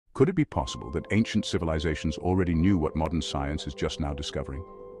Could it be possible that ancient civilizations already knew what modern science is just now discovering?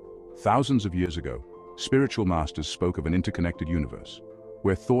 Thousands of years ago, spiritual masters spoke of an interconnected universe,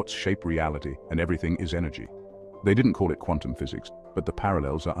 where thoughts shape reality and everything is energy. They didn't call it quantum physics, but the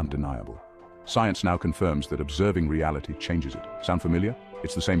parallels are undeniable. Science now confirms that observing reality changes it. Sound familiar?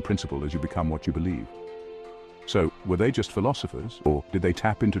 It's the same principle as you become what you believe. So, were they just philosophers, or did they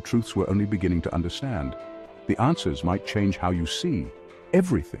tap into truths we're only beginning to understand? The answers might change how you see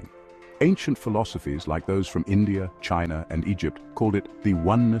everything. Ancient philosophies like those from India, China, and Egypt called it the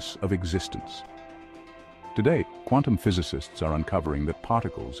oneness of existence. Today, quantum physicists are uncovering that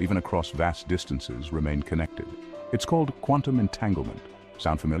particles, even across vast distances, remain connected. It's called quantum entanglement.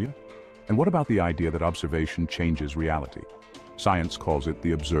 Sound familiar? And what about the idea that observation changes reality? Science calls it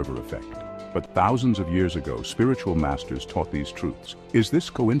the observer effect. But thousands of years ago, spiritual masters taught these truths. Is this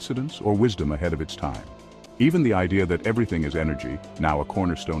coincidence or wisdom ahead of its time? Even the idea that everything is energy, now a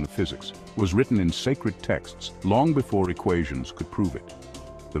cornerstone of physics, was written in sacred texts long before equations could prove it.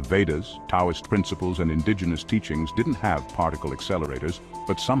 The Vedas, Taoist principles, and indigenous teachings didn't have particle accelerators,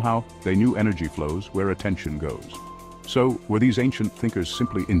 but somehow they knew energy flows where attention goes. So, were these ancient thinkers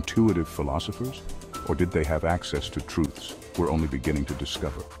simply intuitive philosophers? Or did they have access to truths we're only beginning to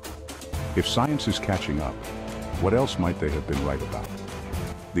discover? If science is catching up, what else might they have been right about?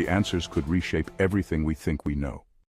 The answers could reshape everything we think we know.